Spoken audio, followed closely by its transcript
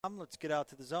Let's get out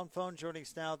to the zone phone. Joining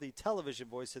us now, the television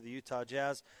voice of the Utah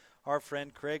Jazz, our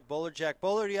friend Craig Bolerjack.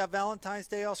 Bowler, do you have Valentine's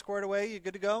Day all squared away? You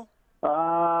good to go?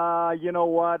 You know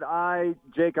what?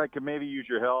 Jake, I could maybe use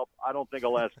your help. I don't think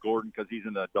I'll ask Gordon because he's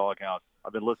in the doghouse.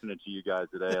 I've been listening to you guys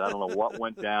today, and I don't know what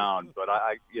went down, but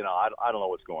I don't know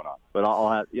what's going on. But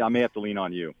I may have to lean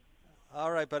on you. All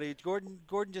right, buddy. Gordon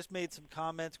just made some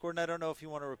comments. Gordon, I don't know if you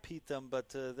want to repeat them, but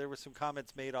there were some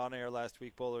comments made on air last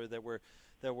week, Bowler, that were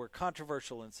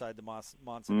controversial inside the Monson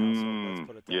household. Let's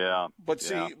put it that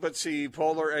way. But see,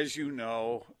 Polar, as you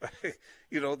know,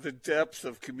 the depth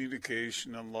of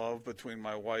communication and love between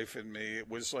my wife and me, it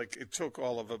was like it took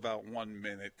all of about 1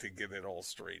 minute to get it all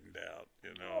straightened out.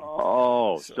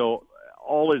 Oh, so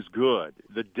all is good.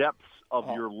 The depths of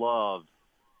your love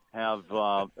have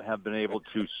been able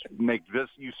to make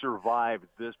you survive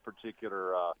this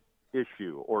particular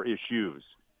issue or issues.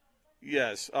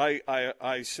 Yes,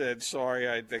 I said sorry.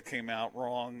 That came out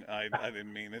wrong. I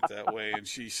didn't mean it that way. And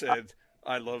she said,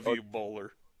 "I love you,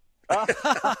 Bowler."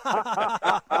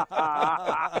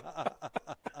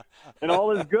 And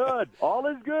all is good. All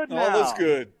is good now. All is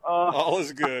good. All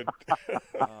is good.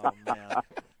 Oh man.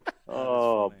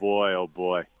 Oh boy. Oh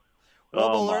boy. Well,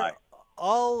 Oh Bowler, my.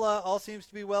 all seems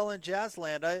to be well in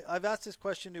Jazzland. I've asked this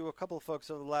question to a couple of folks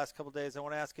over the last couple of days. I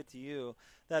want to ask it to you.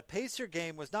 That Pacer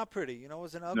game was not pretty. It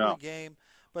was an ugly game,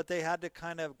 but they had to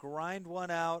kind of grind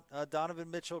one out. Donovan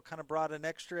Mitchell kind of brought an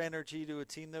extra energy to a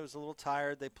team that was a little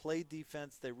tired. They played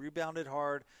defense. They rebounded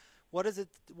hard. What does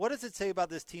it say about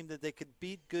this team that they could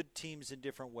beat good teams in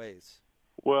different ways?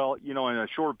 Well, in a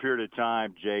short period of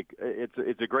time, Jake,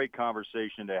 it's a great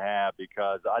conversation to have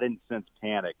because I didn't sense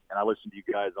panic, and I listened to you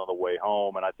guys on the way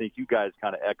home, and I think you guys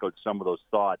kind of echoed some of those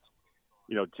thoughts,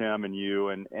 Tim and you,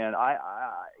 and I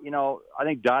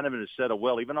think Donovan has said it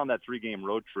well, even on that 3-game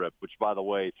road trip, which, by the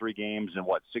way, 3 games in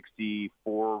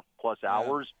 64 plus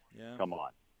hours. Yeah. Come on,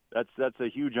 that's a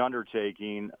huge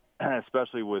undertaking,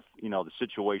 especially with the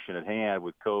situation at hand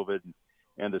with COVID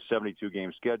and the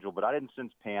 72-game schedule. But I didn't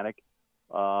sense panic.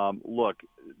 Look,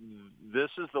 this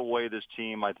is the way this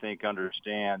team, I think,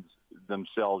 understands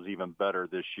themselves even better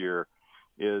this year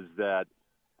is that,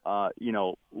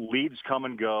 leads come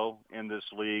and go in this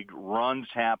league. Runs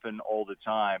happen all the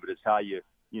time, but it's how you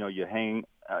hang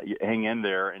in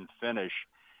there and finish.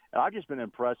 And I've just been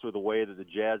impressed with the way that the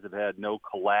Jazz have had no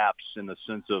collapse in the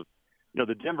sense of,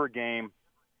 the Denver game.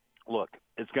 Look,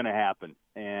 it's going to happen.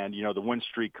 And, the win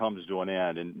streak comes to an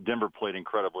end. And Denver played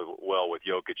incredibly well with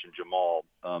Jokic and Jamal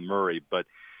Murray. But,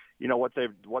 what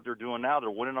they're doing now,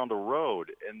 they're winning on the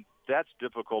road. And that's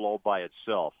difficult all by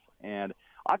itself. And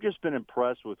I've just been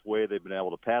impressed with the way they've been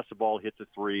able to pass the ball, hit the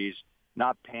threes,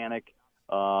 not panic,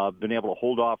 been able to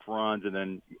hold off runs, and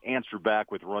then answer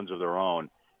back with runs of their own.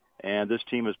 And this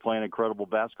team is playing incredible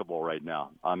basketball right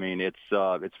now. I mean, it's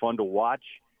fun to watch.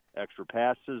 Extra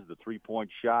passes, the three-point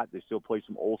shot. They still play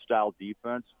some old-style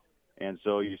defense. And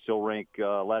so you still rank,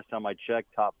 last time I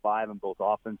checked, top 5 in both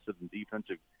offensive and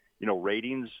defensive,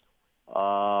 ratings.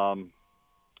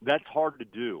 That's hard to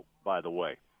do, by the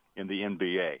way, in the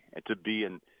NBA. And to be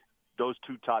in those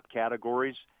 2 top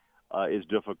categories is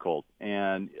difficult.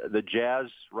 And the Jazz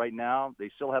right now, they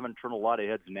still haven't turned a lot of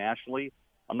heads nationally.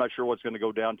 I'm not sure what's going to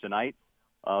go down tonight.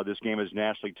 This game is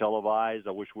nationally televised.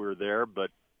 I wish we were there,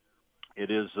 but it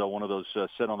is one of those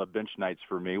sit on the bench nights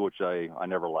for me, which I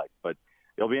never liked. But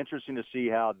it'll be interesting to see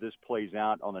how this plays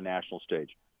out on the national stage.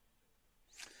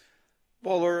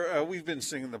 Bowler, we've been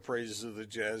singing the praises of the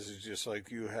Jazz just like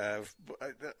you have.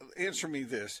 Answer me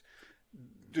this.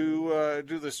 Do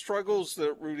the struggles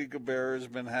that Rudy Gobert has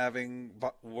been having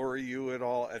worry you at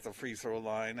all at the free throw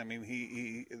line? I mean,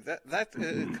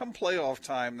 come playoff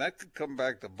time, that could come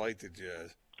back to bite the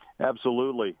Jazz.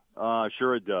 Absolutely.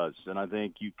 Sure it does. And I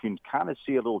think you can kind of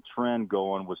see a little trend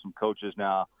going with some coaches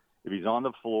now. If he's on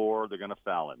the floor, they're going to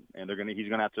foul him. And he's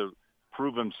going to have to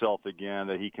prove himself again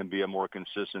that he can be a more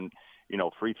consistent,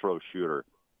 free throw shooter.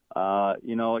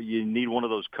 You need one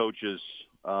of those coaches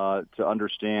to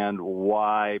understand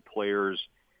why players,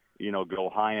 go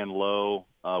high and low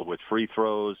with free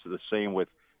throws. The same with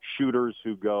shooters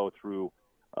who go through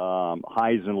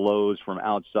highs and lows from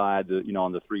outside,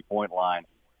 on the three-point line.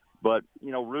 But,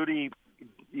 Rudy,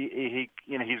 he's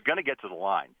going to get to the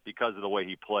line because of the way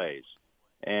he plays.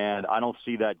 And I don't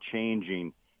see that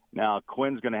changing. Now,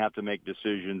 Quinn's going to have to make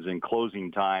decisions in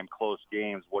closing time, close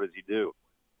games. What does he do?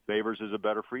 Favors is a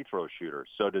better free throw shooter.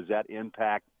 So does that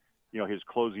impact, his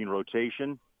closing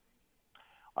rotation?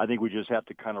 I think we just have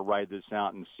to kind of ride this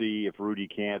out and see if Rudy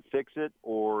can't fix it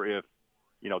or if,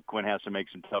 Quinn has to make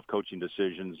some tough coaching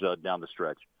decisions down the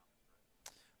stretch.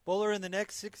 Bowler, in the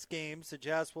next 6 games, the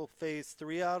Jazz will face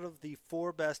 3 out of the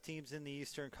 4 best teams in the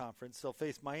Eastern Conference. They'll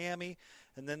face Miami,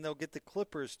 and then they'll get the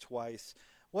Clippers twice.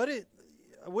 What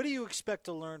do you expect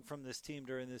to learn from this team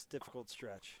during this difficult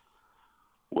stretch?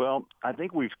 Well, I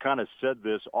think we've kind of said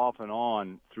this off and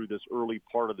on through this early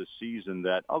part of the season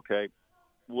that, okay,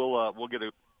 we'll get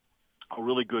a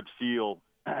really good feel,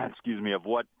 of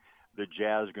what the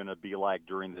Jazz are going to be like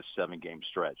during this 7-game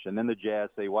stretch. And then the Jazz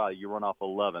say, wow, you run off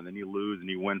 11, then you lose and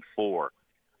you win 4.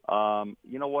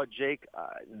 You know what, Jake?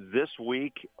 This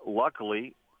week,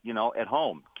 luckily, at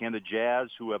home, can the Jazz,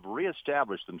 who have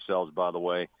reestablished themselves, by the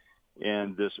way,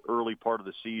 in this early part of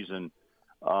the season,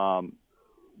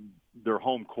 their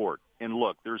home court. And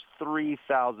look, there's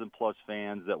 3,000-plus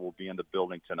fans that will be in the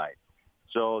building tonight.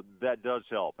 So that does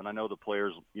help. And I know the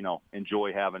players,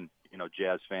 enjoy having,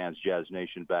 Jazz fans, Jazz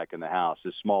Nation back in the house,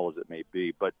 as small as it may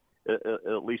be. But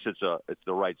at least it's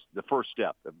the first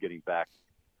step of getting back.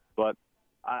 But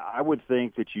I would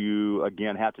think that you,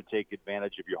 again, have to take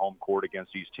advantage of your home court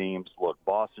against these teams. Look,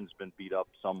 Boston's been beat up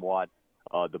somewhat.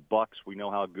 The Bucks, we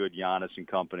know how good Giannis and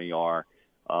company are.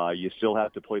 You still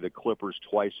have to play the Clippers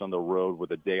twice on the road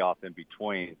with a day off in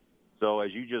between. So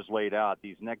as you just laid out,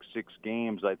 these next 6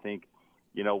 games, I think,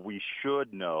 we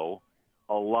should know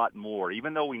a lot more.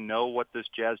 Even though we know what this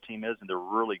Jazz team is and they're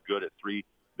really good at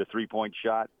the three-point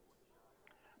shot,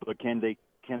 but can they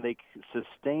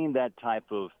sustain that type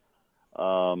of,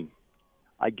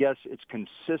 I guess it's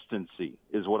consistency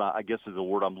is what I guess is the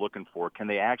word I'm looking for. Can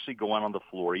they actually go out on the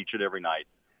floor each and every night,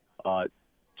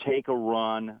 take a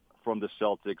run from the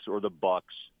Celtics or the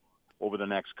Bucks over the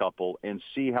next couple and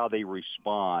see how they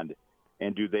respond,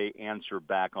 and do they answer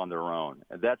back on their own?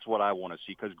 And that's what I want to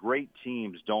see, because great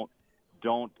teams don't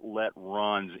let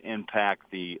runs impact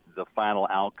the final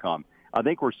outcome. I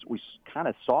think we kind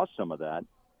of saw some of that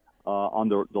on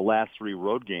the last 3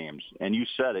 road games, and you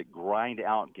said it, grind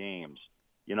out games.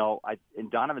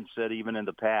 And Donovan said even in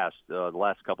the past, the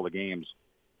last couple of games,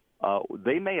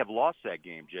 they may have lost that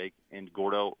game, Jake and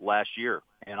Gordo, last year,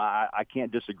 and I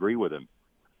can't disagree with him.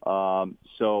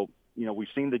 So, we've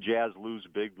seen the Jazz lose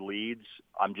big leads.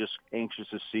 I'm just anxious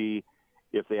to see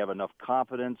if they have enough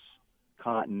confidence,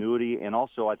 continuity, and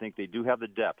also I think they do have the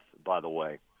depth, by the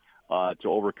way, to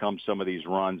overcome some of these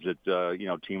runs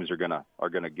that teams are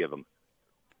gonna give them.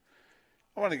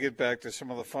 I want to get back to some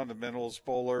of the fundamentals,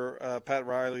 Bowler. Pat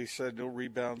Riley said no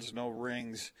rebounds, no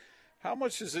rings. How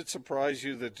much does it surprise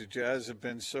you that the Jazz have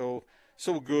been so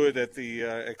good at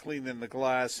at cleaning the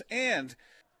glass, and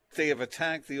they have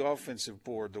attacked the offensive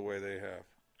board the way they have?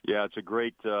 Yeah, it's a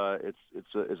great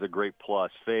it's a great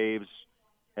plus. Faves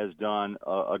has done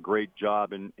a great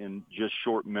job in just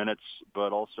short minutes,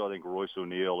 but also I think Royce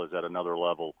O'Neal is at another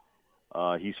level.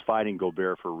 He's fighting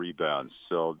Gobert for rebounds,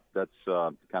 so that's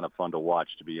kind of fun to watch,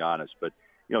 to be honest. But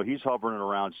he's hovering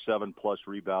around 7+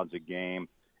 rebounds a game,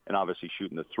 and obviously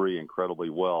shooting the 3 incredibly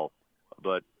well.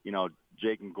 But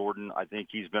Jake and Gordon, I think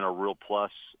he's been a real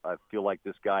plus. I feel like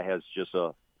this guy has just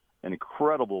an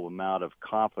incredible amount of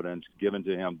confidence given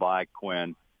to him by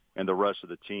Quinn and the rest of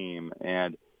the team.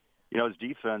 And his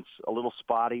defense a little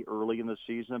spotty early in the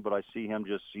season, but I see him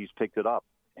he's picked it up.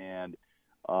 And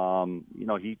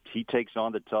he takes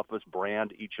on the toughest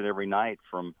brand each and every night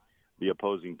from the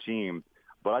opposing team.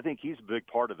 But I think he's a big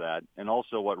part of that. And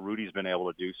also what Rudy's been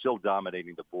able to do, still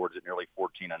dominating the boards at nearly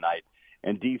 14 a night.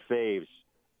 And D. Faves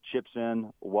chips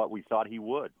in what we thought he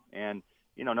would. And,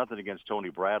 nothing against Tony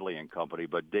Bradley and company,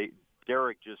 but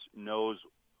Derek just knows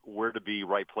where to be,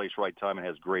 right place, right time, and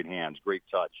has great hands, great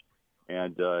touch.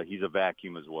 And he's a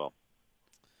vacuum as well.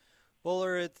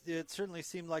 Bowler, it certainly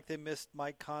seemed like they missed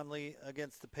Mike Conley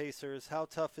against the Pacers. How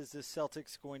tough is this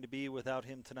Celtics going to be without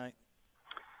him tonight?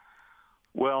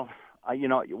 Well,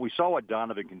 we saw what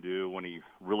Donovan can do when he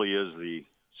really is the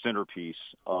centerpiece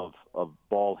of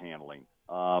ball handling.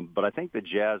 But I think the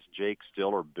Jazz, Jake,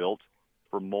 still are built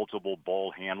for multiple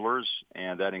ball handlers,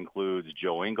 and that includes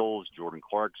Joe Ingles, Jordan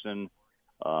Clarkson,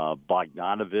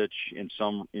 Bogdanovich in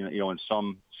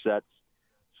some sets.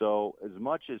 So as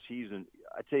much as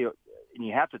I tell you, and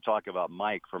you have to talk about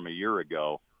Mike from a year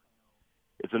ago.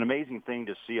 It's an amazing thing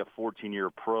to see a 14-year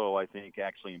pro, I think,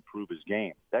 actually improve his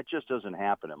game. That just doesn't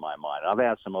happen in my mind. I've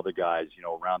asked some other guys,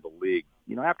 around the league,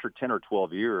 after 10 or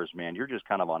 12 years, man, you're just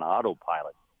kind of on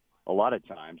autopilot. A lot of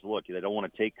times, look, they don't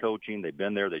want to take coaching. They've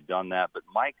been there. They've done that. But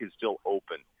Mike is still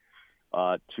open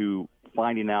to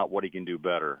finding out what he can do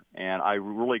better. And I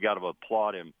really got to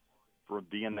applaud him for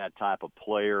being that type of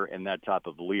player and that type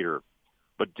of leader.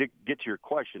 But to get to your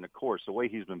question, of course, the way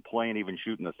he's been playing, even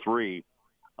shooting the 3,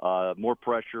 more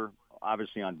pressure,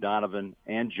 obviously, on Donovan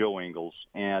and Joe Ingles,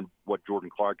 and what Jordan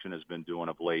Clarkson has been doing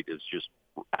of late is just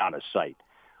out of sight.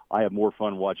 I have more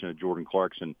fun watching a Jordan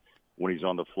Clarkson when he's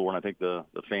on the floor, and I think the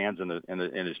fans and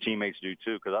his teammates do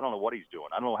too, because I don't know what he's doing.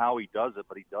 I don't know how he does it,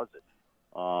 but he does it.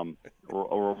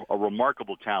 A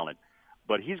remarkable talent.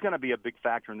 But he's going to be a big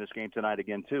factor in this game tonight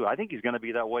again too. I think he's going to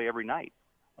be that way every night.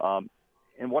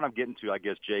 And what I'm getting to, I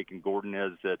guess, Jake and Gordon,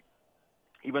 is that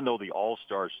even though the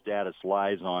all-star status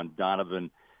lies on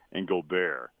Donovan and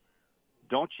Gobert,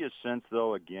 don't you sense,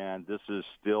 though, again, this is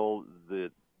still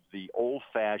the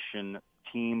old-fashioned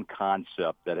team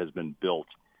concept that has been built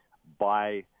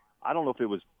by, I don't know if it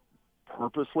was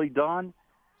purposely done,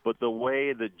 but the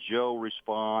way that Joe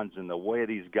responds and the way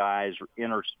these guys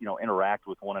interact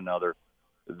with one another,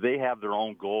 they have their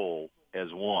own goal as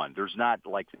one. There's not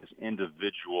like this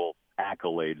individual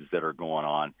accolades that are going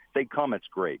on. They come, it's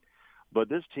great. But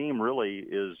this team really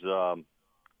is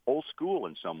old school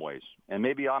in some ways. And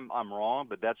maybe I'm wrong,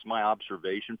 but that's my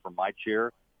observation from my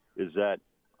chair, is that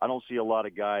I don't see a lot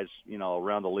of guys,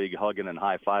 around the league hugging and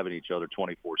high-fiving each other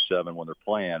 24/7 when they're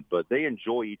playing, but they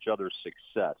enjoy each other's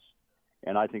success.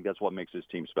 And I think that's what makes this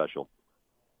team special.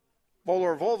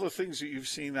 Bowler, of all the things that you've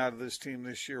seen out of this team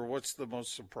this year, what's the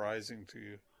most surprising to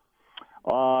you?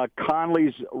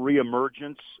 Conley's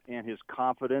reemergence and his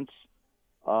confidence.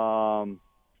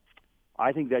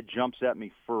 I think that jumps at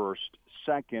me first.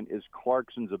 Second is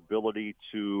Clarkson's ability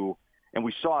to, and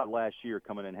we saw it last year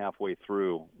coming in halfway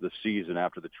through the season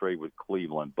after the trade with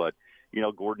Cleveland. But,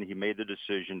 Gordon, he made the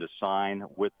decision to sign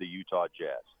with the Utah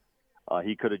Jazz.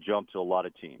 He could have jumped to a lot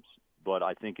of teams. But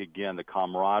I think, again, the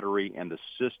camaraderie and the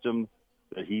system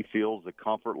that he feels, the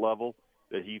comfort level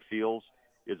that he feels,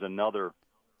 is another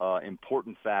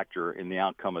important factor in the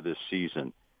outcome of this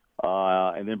season.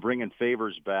 And then bringing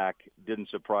Favors back didn't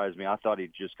surprise me. I thought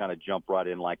he'd just kind of jump right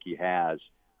in like he has.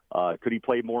 Could he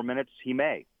play more minutes? He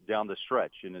may down the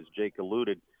stretch. And as Jake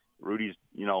alluded, Rudy's,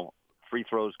 free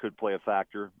throws could play a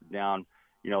factor down,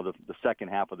 the second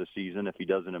half of the season if he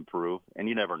doesn't improve. And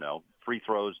you never know. Free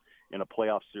throws in a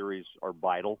playoff series are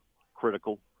vital,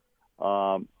 critical.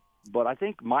 But I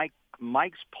think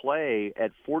Mike's play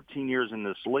at 14 years in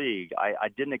this league, I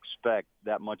didn't expect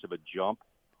that much of a jump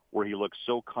where he looks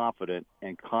so confident,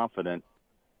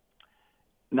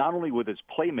 not only with his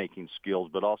playmaking skills,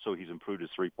 but also he's improved his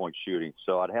three-point shooting.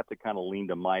 So I'd have to kind of lean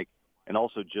to Mike, and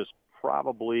also just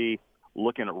probably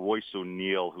looking at Royce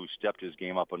O'Neal, who stepped his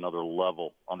game up another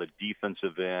level on the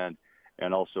defensive end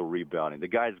and also rebounding. The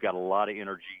guy's got a lot of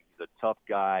energy. He's a tough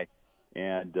guy,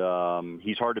 and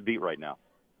he's hard to beat right now.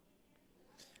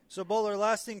 So, Bowler,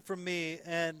 last thing from me,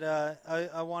 and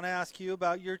I want to ask you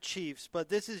about your Chiefs, but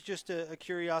this is just a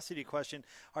curiosity question.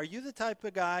 Are you the type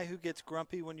of guy who gets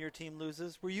grumpy when your team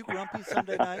loses? Were you grumpy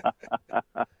Sunday night?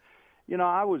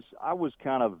 I was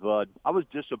kind of I was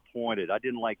disappointed. I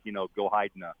didn't go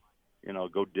hide in a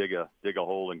go dig a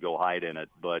hole and go hide in it.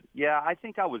 But yeah, I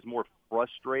think I was more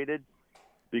frustrated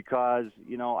because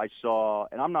I saw,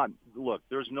 and I'm not. Look,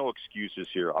 there's no excuses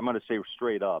here. I'm going to say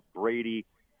straight up, Brady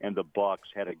and the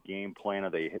Bucs had a game plan,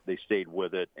 and they stayed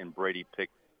with it, and Brady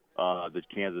picked the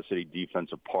Kansas City defense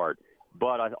apart.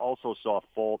 But I also saw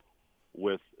fault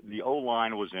with the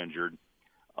O-line was injured,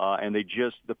 and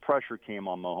the pressure came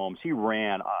on Mahomes. He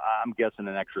ran, I'm guessing,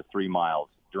 an extra 3 miles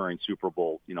during Super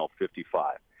Bowl,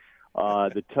 55.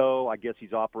 The toe, I guess he's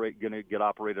going to get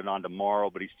operated on tomorrow,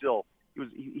 but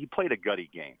he played a gutty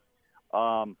game.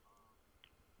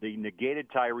 They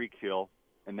negated Tyreek Hill,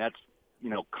 and that's,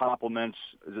 compliments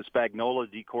the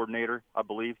Spagnuolo, D coordinator, I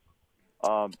believe. It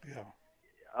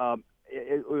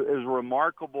was a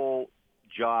remarkable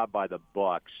job by the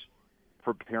Bucs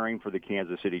preparing for the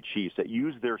Kansas City Chiefs that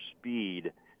used their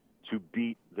speed to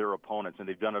beat their opponents, and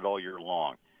they've done it all year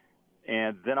long.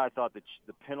 And then I thought that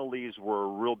the penalties were a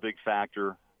real big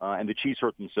factor, and the Chiefs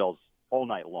hurt themselves all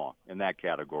night long in that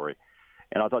category.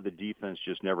 And I thought the defense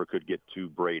just never could get to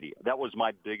Brady. That was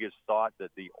my biggest thought, that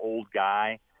the old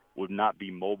guy would not be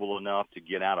mobile enough to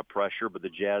get out of pressure. But the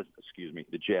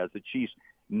Chiefs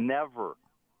never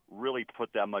really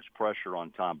put that much pressure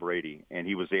on Tom Brady, and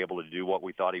he was able to do what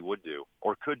we thought he would do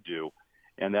or could do,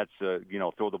 and that's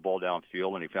throw the ball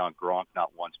downfield, and he found Gronk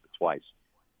not once but twice.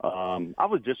 I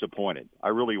was disappointed. I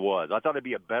really was. I thought it'd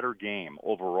be a better game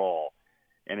overall,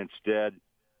 and instead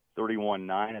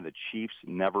 31-9, and the Chiefs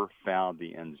never found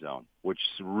the end zone, which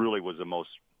really was the most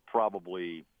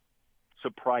probably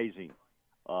surprising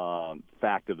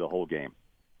fact of the whole game.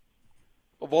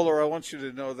 Well, Bowler, I want you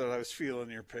to know that I was feeling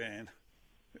your pain,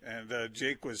 and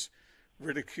Jake was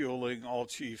ridiculing all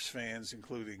Chiefs fans,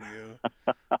 including you.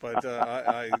 But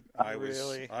I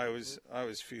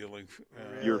was feeling.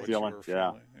 You're feeling,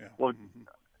 yeah. Well, Mm-hmm.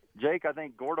 Jake, I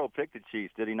think Gordo picked the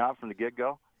Chiefs, did he not, from the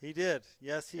get-go? He did.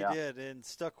 Yes, he did, and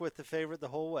stuck with the favorite the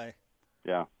whole way.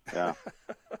 Yeah, yeah.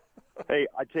 Hey,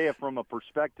 I tell you, from a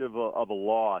perspective of a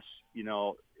loss,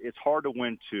 it's hard to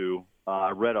win two.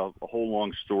 I read a whole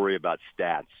long story about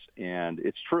stats, and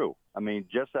it's true. I mean,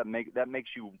 just that makes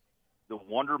you, the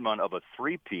wonderment of a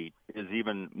three-peat is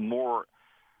even more.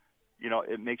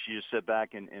 It makes you just sit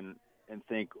back and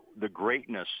think the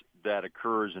greatness that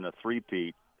occurs in a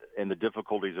three-peat and the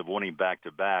difficulties of winning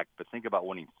back-to-back. But think about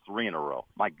winning three in a row.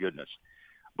 My goodness.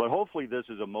 But hopefully this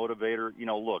is a motivator.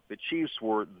 Look, the Chiefs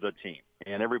were the team,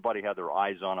 and everybody had their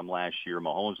eyes on them last year.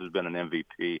 Mahomes has been an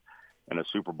MVP and a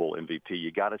Super Bowl MVP.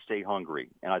 You got to stay hungry.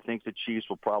 And I think the Chiefs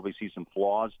will probably see some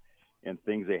flaws and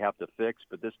things they have to fix,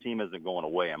 but this team isn't going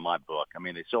away in my book. I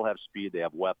mean, they still have speed, they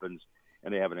have weapons,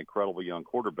 and they have an incredible young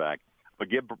quarterback. But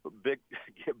give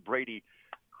Brady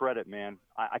credit, man.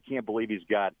 I can't believe he's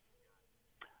got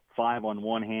 5 on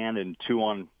one hand and 2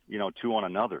 on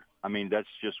another. I mean, that's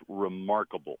just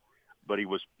remarkable. But he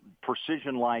was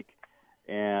precision-like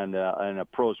and a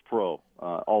pro's pro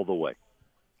all the way.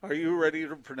 Are you ready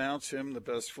to pronounce him the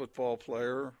best football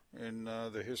player in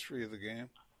the history of the game?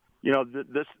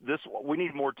 This we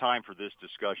need more time for this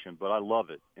discussion, but I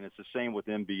love it, and it's the same with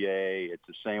NBA. It's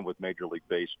the same with Major League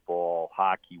Baseball,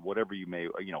 hockey, whatever you may,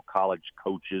 college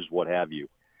coaches, what have you.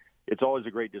 It's always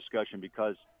a great discussion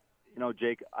because,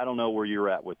 Jake, I don't know where you're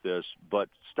at with this, but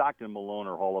Stockton and Malone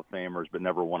are Hall of Famers, but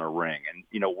never won a ring,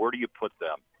 and where do you put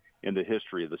them in the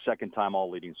history of the second-time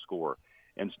all-leading scorer?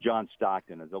 And John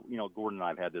Stockton, Gordon and I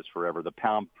have had this forever. The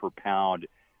pound per pound.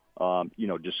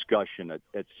 Discussion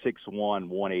at 6'1",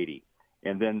 180,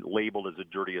 and then labeled as the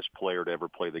dirtiest player to ever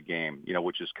play the game,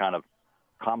 which is kind of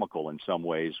comical in some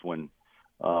ways when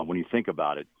you think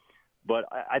about it. But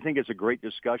I think it's a great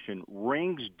discussion.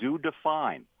 Rings do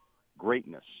define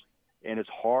greatness, and it's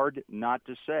hard not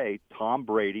to say Tom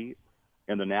Brady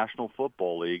in the National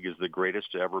Football League is the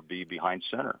greatest to ever be behind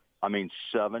center. I mean,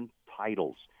 7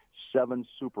 titles, 7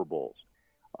 Super Bowls.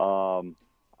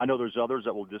 I know there's others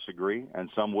that will disagree, and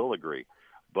some will agree,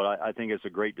 but I think it's a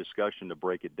great discussion to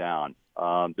break it down.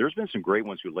 There's been some great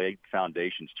ones who laid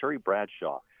foundations. Terry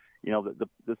Bradshaw, the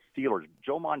Steelers,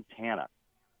 Joe Montana.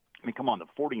 I mean, come on, the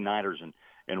 49ers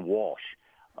and Walsh.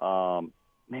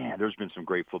 Man, there's been some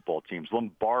great football teams.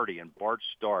 Lombardi and Bart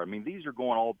Starr. I mean, these are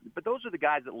going all – but those are the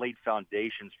guys that laid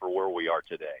foundations for where we are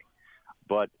today.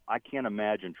 But I can't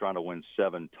imagine trying to win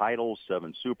 7 titles,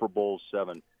 7 Super Bowls,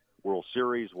 7 World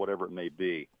Series, whatever it may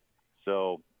be.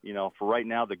 So, for right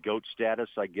now, the GOAT status,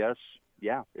 I guess,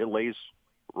 yeah, it lays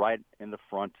right in the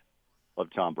front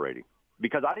of Tom Brady.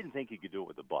 Because I didn't think he could do it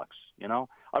with the Bucs.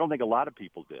 I don't think a lot of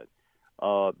people did.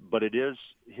 But it is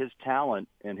his talent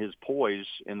and his poise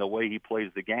in the way he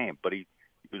plays the game. But he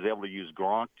was able to use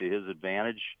Gronk to his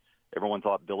advantage. Everyone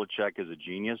thought Belichick is a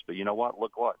genius, but you know what?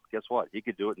 Look what? Guess what? He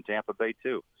could do it in Tampa Bay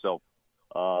too. So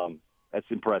that's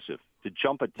impressive. To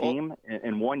jump a team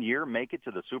in 1 year, make it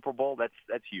to the Super Bowl, that's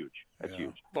huge. That's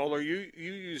huge. Bowler, you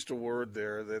used a word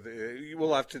there that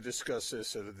we'll have to discuss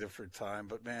this at a different time,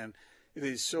 but man, it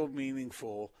is so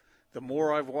meaningful. The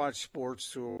more I've watched sports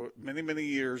through many, many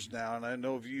years now, and I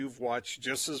know you've watched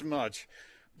just as much,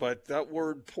 but that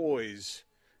word poise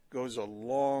goes a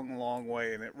long, long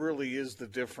way, and it really is the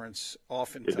difference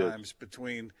oftentimes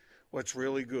between what's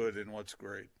really good and what's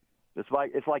great. It's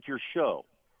like your show.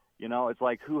 It's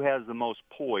like who has the most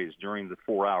poise during the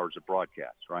 4 hours of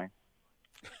broadcast, right?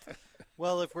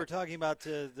 Well, if we're talking about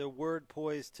the word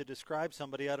poise to describe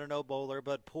somebody, I don't know, Bowler,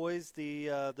 but poise,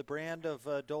 the brand of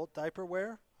adult diaper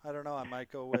wear? I don't know. I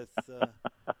might go with.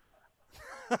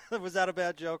 Was that a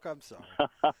bad joke? I'm sorry.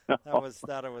 That was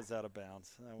out of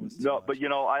bounds. That was no, much. But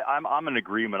I'm in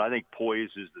agreement. I think poise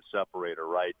is the separator,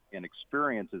 right? And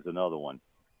experience is another one.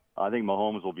 I think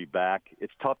Mahomes will be back.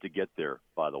 It's tough to get there,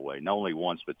 by the way, not only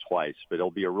once but twice. But it'll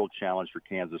be a real challenge for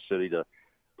Kansas City to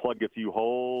plug a few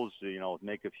holes,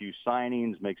 make a few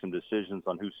signings, make some decisions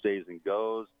on who stays and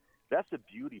goes. That's the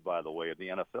beauty, by the way, of the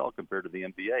NFL compared to the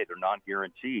NBA. They're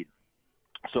non-guaranteed.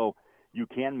 So you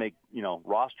can make,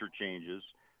 roster changes.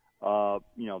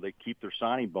 They keep their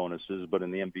signing bonuses, but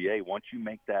in the NBA, once you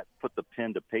make that, put the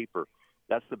pen to paper,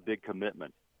 that's the big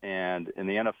commitment. And in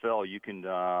the NFL, you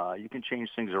can change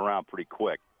things around pretty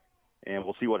quick. And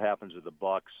we'll see what happens with the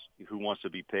Bucs, who wants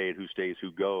to be paid, who stays,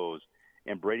 who goes.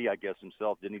 And Brady, I guess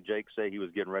himself, didn't he, Jake, say he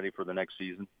was getting ready for the next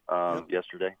season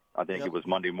yesterday? I think it was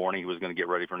Monday morning. He was going to get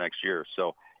ready for next year.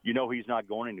 So, he's not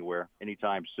going anywhere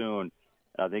anytime soon.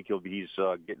 I think he's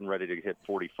getting ready to hit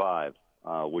 45,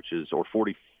 which is, or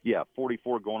 40,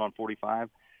 44 going on 45,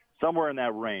 somewhere in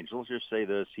that range. Let's just say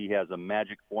this. He has a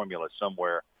magic formula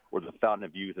somewhere or the fountain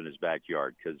of youth in his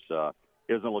backyard because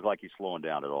it doesn't look like he's slowing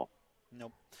down at all.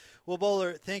 Nope. Well,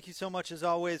 Bowler, thank you so much as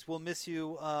always. We'll miss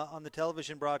you on the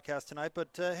television broadcast tonight, but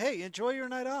hey, enjoy your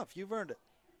night off. You've earned it.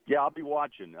 Yeah, I'll be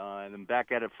watching, and I'm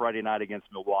back at it Friday night against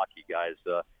Milwaukee, guys.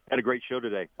 Had a great show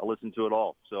today. I listened to it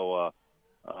all, so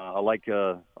I like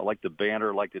the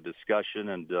banter, I like the discussion,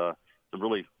 and some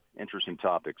really interesting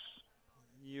topics.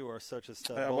 You are such a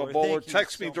stud. Bowler. Bowler,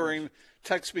 text me during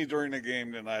the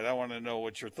game tonight. I want to know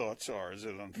what your thoughts are as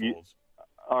it unfolds.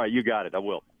 All right, you got it. I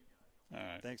will. All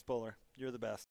right. Thanks, Bowler. You're the best.